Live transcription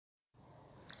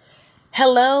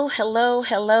Hello, hello,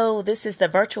 hello. This is the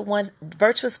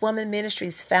Virtuous Woman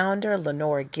Ministries founder,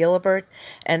 Lenora Gilbert,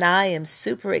 and I am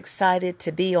super excited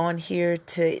to be on here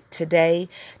today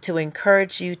to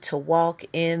encourage you to walk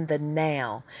in the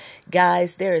now.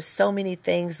 Guys, there are so many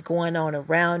things going on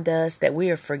around us that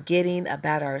we are forgetting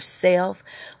about ourselves.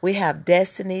 We have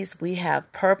destinies, we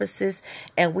have purposes,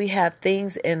 and we have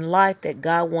things in life that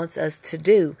God wants us to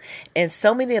do. And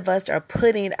so many of us are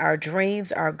putting our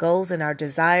dreams, our goals, and our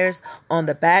desires on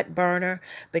the back burner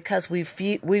because we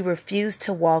refuse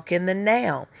to walk in the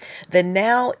now. The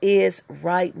now is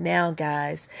right now,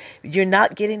 guys. You're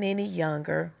not getting any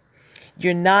younger.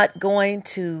 You're not going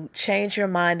to change your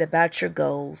mind about your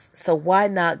goals. So why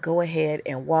not go ahead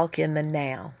and walk in the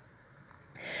now?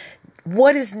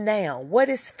 What is now? What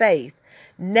is faith?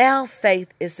 Now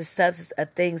faith is the substance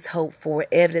of things hoped for,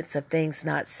 evidence of things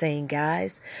not seen,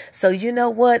 guys. So you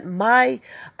know what? My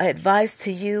advice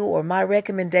to you, or my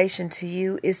recommendation to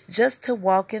you, is just to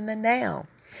walk in the now.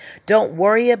 Don't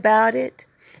worry about it.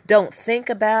 Don't think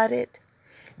about it.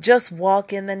 Just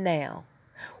walk in the now.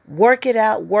 Work it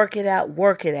out, work it out,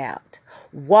 work it out.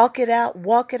 Walk it out,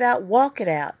 walk it out, walk it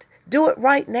out. Do it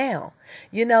right now.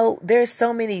 You know, there's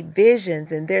so many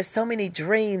visions and there's so many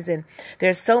dreams and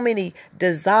there's so many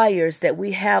desires that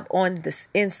we have on the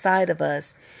inside of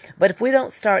us. But if we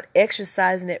don't start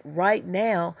exercising it right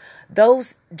now,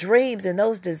 those dreams and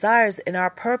those desires and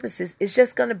our purposes is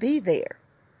just going to be there.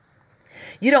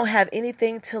 You don't have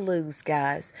anything to lose,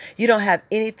 guys. You don't have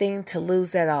anything to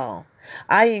lose at all.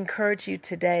 I encourage you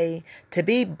today to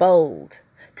be bold,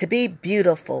 to be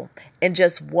beautiful, and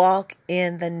just walk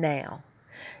in the now.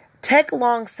 Take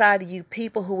alongside of you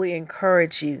people who will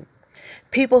encourage you,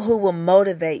 people who will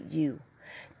motivate you,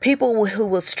 people who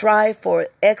will strive for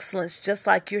excellence just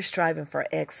like you're striving for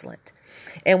excellence.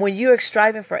 And when you're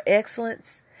striving for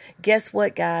excellence, guess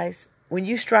what, guys? When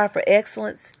you strive for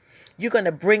excellence, you're going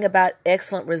to bring about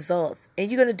excellent results,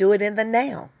 and you're going to do it in the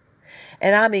now.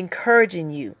 And I'm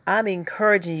encouraging you,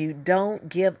 don't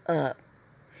give up.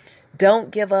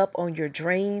 Don't give up on your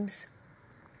dreams.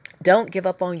 Don't give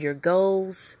up on your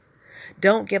goals.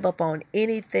 Don't give up on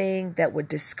anything that would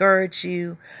discourage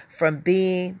you from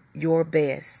being your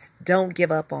best. Don't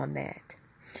give up on that.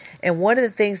 And one of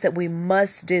the things that we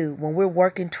must do when we're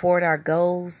working toward our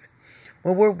goals,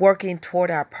 when we're working toward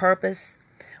our purpose,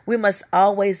 we must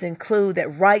always include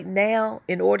that right now,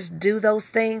 in order to do those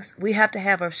things, we have to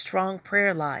have a strong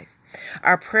prayer life.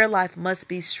 Our prayer life must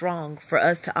be strong for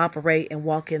us to operate and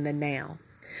walk in the now.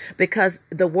 Because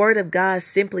the Word of God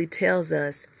simply tells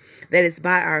us that it's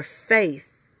by our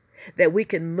faith that we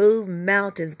can move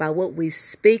mountains by what we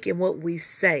speak and what we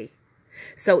say.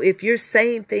 So if you're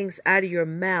saying things out of your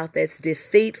mouth that's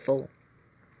defeatful,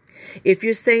 if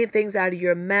you're saying things out of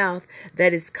your mouth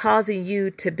that is causing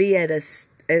you to be at a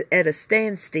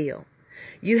standstill,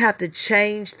 you have to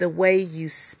change the way you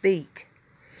speak.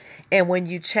 And when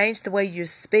you change the way you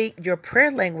speak, your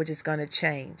prayer language is going to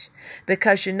change,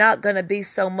 because you're not going to be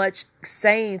so much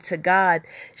saying to God,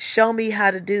 show me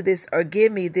how to do this or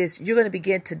give me this. You're going to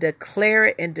begin to declare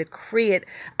it and decree it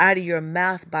out of your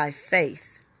mouth by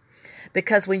faith.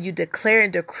 Because when you declare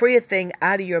and decree a thing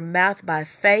out of your mouth by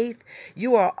faith,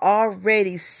 you are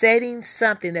already setting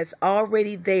something that's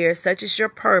already there, such as your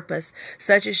purpose,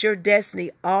 such as your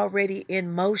destiny, already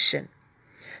in motion.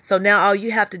 So now all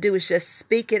you have to do is just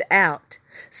speak it out.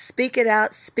 Speak it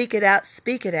out, speak it out,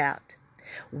 speak it out.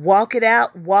 Walk it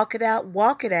out, walk it out,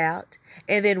 walk it out.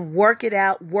 And then work it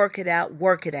out, work it out,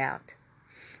 work it out.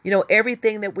 You know,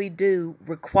 everything that we do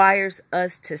requires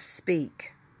us to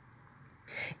speak.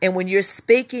 And when you're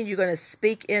speaking, you're going to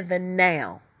speak in the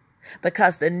now.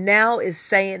 Because the now is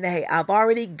saying, hey, I've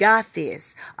already got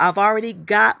this. I've already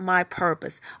got my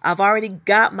purpose. I've already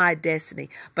got my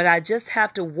destiny. But I just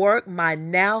have to work my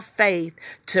now faith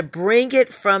to bring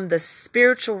it from the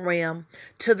spiritual realm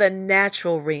to the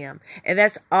natural realm. And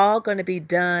that's all going to be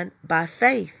done by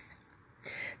faith.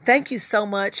 Thank you so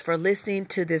much for listening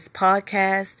to this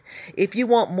podcast. If you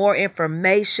want more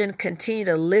information, continue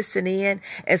to listen in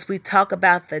as we talk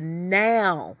about the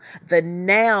now,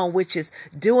 which is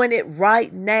doing it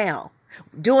right now,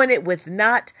 doing it with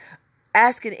not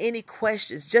asking any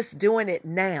questions, just doing it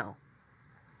now.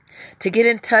 To get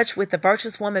in touch with the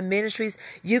Virtuous Woman Ministries,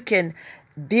 you can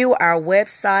view our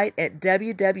website at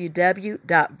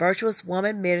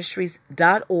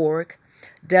www.virtuouswomanministries.org.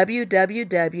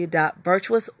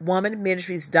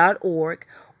 www.virtuouswomanministries.org,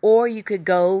 or you could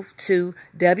go to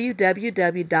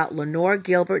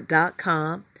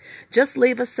www.lenoragilbert.com. Just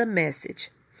leave us a message.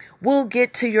 We'll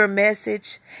get to your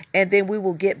message, and then we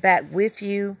will get back with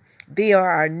you via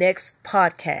our next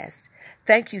podcast.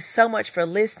 Thank you so much for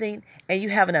listening, and you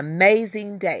have an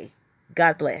amazing day.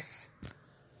 God bless.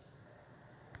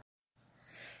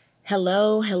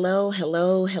 Hello, hello,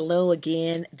 hello, hello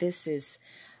again. This is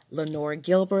Lenore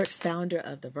Gilbert, founder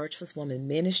of the Virtuous Woman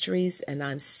Ministries, and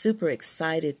I'm super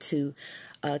excited to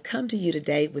come to you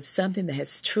today with something that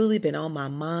has truly been on my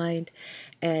mind.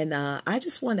 And I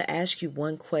just want to ask you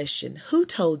one question. Who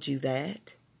told you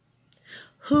that?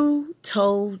 Who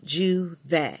told you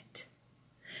that?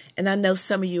 And I know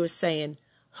some of you are saying,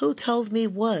 who told me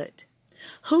what?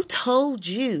 Who told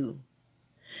you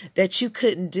that you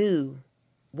couldn't do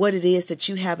what it is that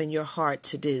you have in your heart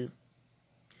to do?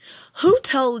 Who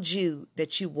told you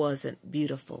that you wasn't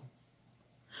beautiful?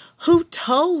 Who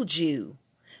told you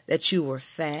that you were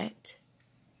fat?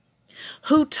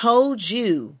 Who told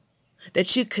you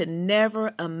that you could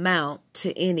never amount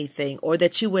to anything, or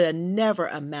that you would never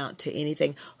amount to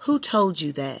anything? Who told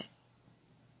you that?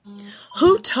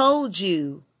 Who told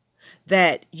you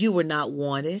that you were not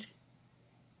wanted?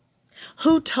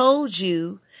 Who told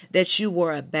you that you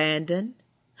were abandoned?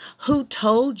 Who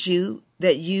told you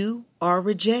that you are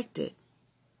rejected?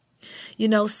 You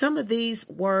know, some of these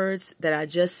words that I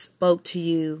just spoke to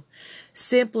you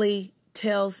simply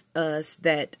tells us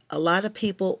that a lot of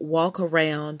people walk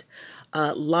around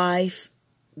life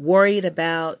worried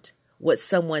about what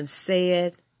someone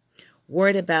said,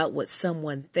 worried about what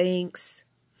someone thinks.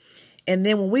 And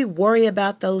then when we worry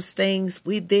about those things,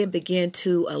 we then begin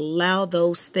to allow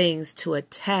those things to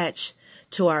attach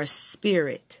to our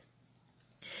spirit.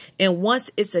 And once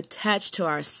it's attached to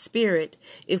our spirit,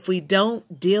 if we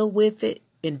don't deal with it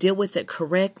and deal with it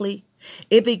correctly,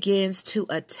 it begins to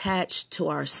attach to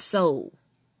our soul.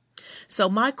 So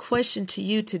my question to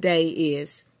you today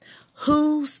is,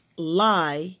 whose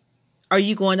lie are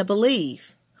you going to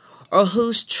believe? Or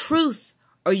whose truth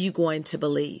are you going to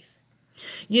believe?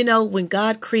 You know, when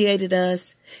God created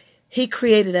us, He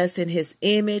created us in His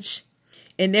image,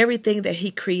 and everything that He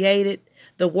created,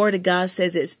 the Word of God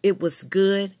says it was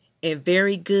good and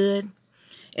very good.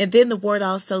 And then the Word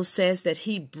also says that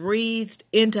He breathed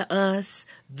into us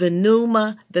the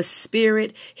pneuma, the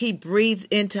Spirit. He breathed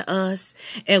into us,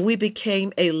 and we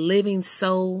became a living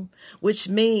soul, which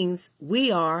means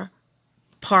we are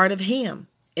part of Him,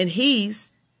 and He's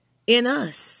in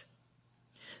us.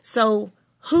 So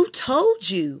who told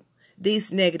you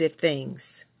these negative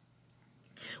things?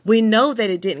 We know that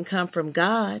it didn't come from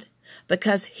God,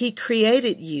 because He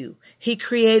created you. He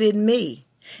created me.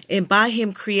 And by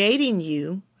Him creating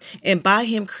you, and by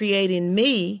Him creating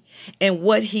me, and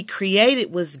what He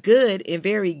created was good and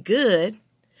very good.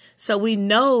 So we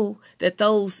know that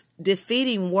those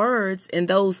defeating words and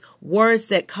those words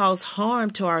that cause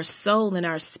harm to our soul and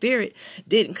our spirit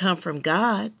didn't come from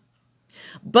God.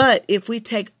 But if we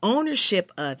take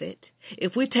ownership of it,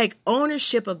 if we take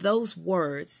ownership of those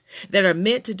words that are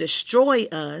meant to destroy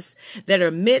us, that are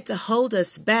meant to hold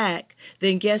us back,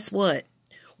 then guess what?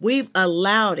 We've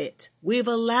allowed it. We've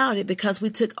allowed it because we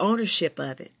took ownership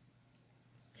of it.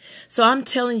 So I'm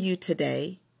telling you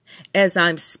today, as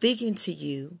I'm speaking to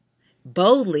you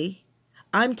boldly,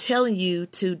 I'm telling you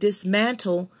to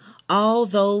dismantle all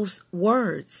those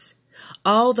words,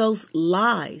 all those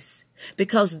lies,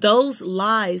 because those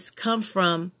lies come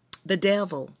from the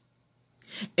devil.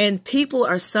 And people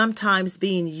are sometimes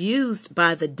being used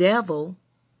by the devil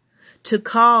to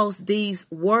cause these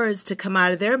words to come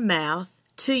out of their mouth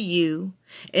to you.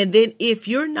 And then if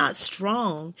you're not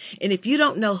strong, and if you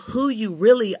don't know who you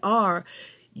really are,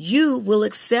 you will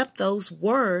accept those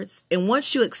words. And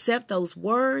once you accept those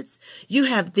words, you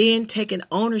have then taken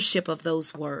ownership of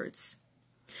those words.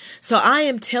 So I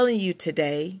am telling you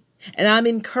today, and I'm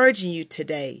encouraging you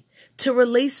today, to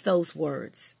release those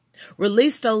words.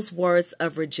 Release those words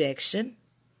of rejection.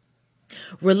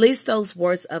 Release those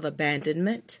words of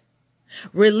abandonment.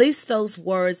 Release those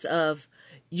words of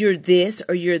you're this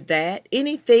or you're that.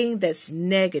 Anything that's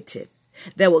negative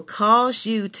that will cause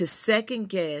you to second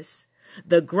guess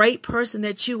the great person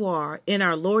that you are in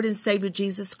our Lord and Savior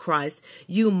Jesus Christ,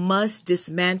 you must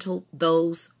dismantle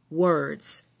those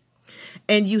words.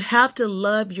 And you have to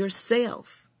love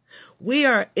yourself. We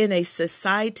are in a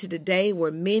society today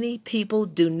where many people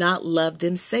do not love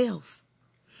themselves.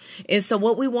 And so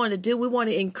what we want to do, we want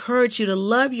to encourage you to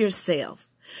love yourself.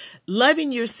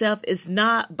 Loving yourself is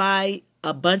not by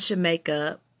a bunch of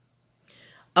makeup,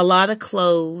 a lot of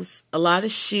clothes, a lot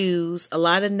of shoes, a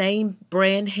lot of name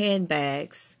brand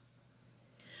handbags.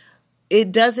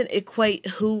 It doesn't equate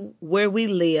where we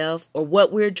live or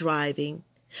what we're driving.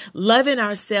 Loving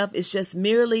ourselves is just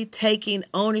merely taking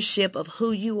ownership of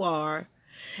who you are,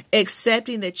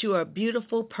 accepting that you are a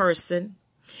beautiful person,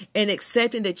 and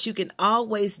accepting that you can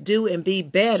always do and be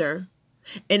better,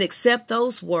 and accept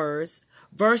those words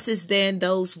versus then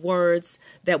those words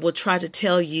that will try to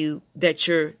tell you that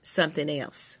you're something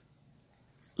else.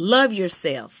 Love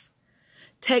yourself.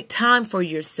 Take time for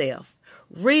yourself.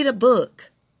 Read a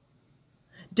book.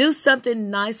 Do something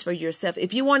nice for yourself.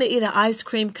 If you want to eat an ice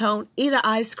cream cone, eat an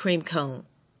ice cream cone.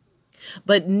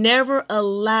 But never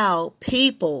allow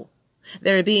people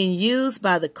that are being used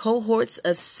by the cohorts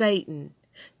of Satan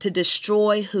to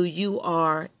destroy who you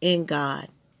are in God.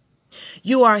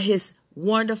 You are his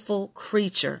wonderful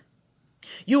creature.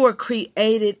 You are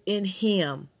created in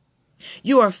him.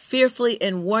 You are fearfully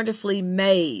and wonderfully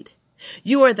made.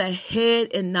 You are the head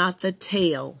and not the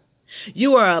tail.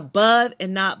 You are above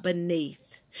and not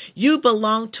beneath. You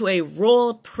belong to a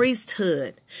royal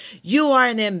priesthood. You are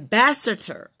an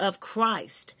ambassador of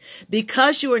Christ.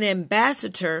 Because you are an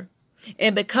ambassador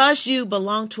and because you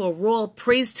belong to a royal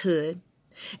priesthood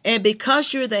and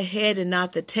because you're the head and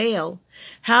not the tail,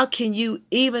 how can you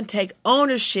even take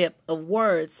ownership of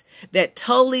words that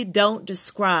totally don't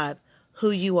describe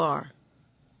who you are?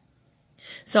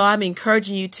 So I'm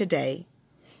encouraging you today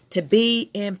to be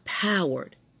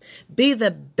empowered. Be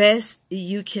the best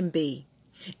you can be.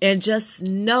 And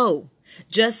just know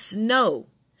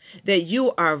that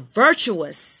you are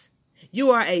virtuous.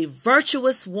 You are a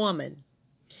virtuous woman.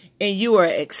 And you are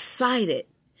excited.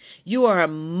 You are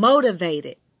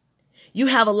motivated. You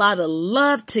have a lot of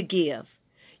love to give.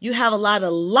 You have a lot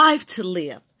of life to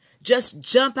live. Just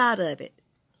jump out of it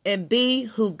and be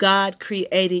who God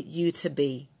created you to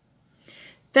be.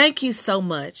 Thank you so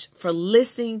much for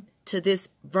listening to this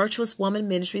Virtuous Woman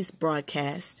Ministries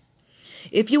broadcast.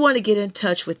 If you want to get in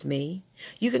touch with me,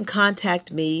 you can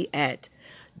contact me at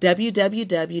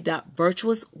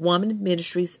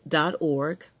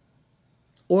www.virtuouswomanministries.org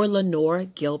or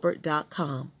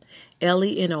LenoreGilbert.com,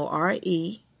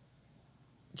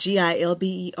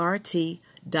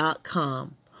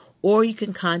 LenoreGilbert.com. Or you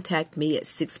can contact me at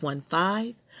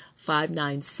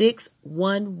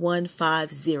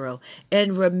 615-596-1150.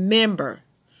 And remember,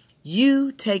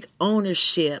 you take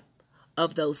ownership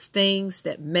of those things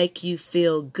that make you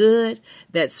feel good,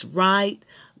 that's right,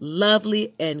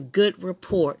 lovely, and good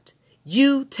report.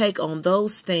 You take on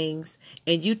those things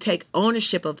and you take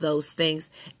ownership of those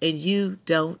things and you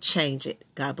don't change it.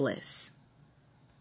 God bless.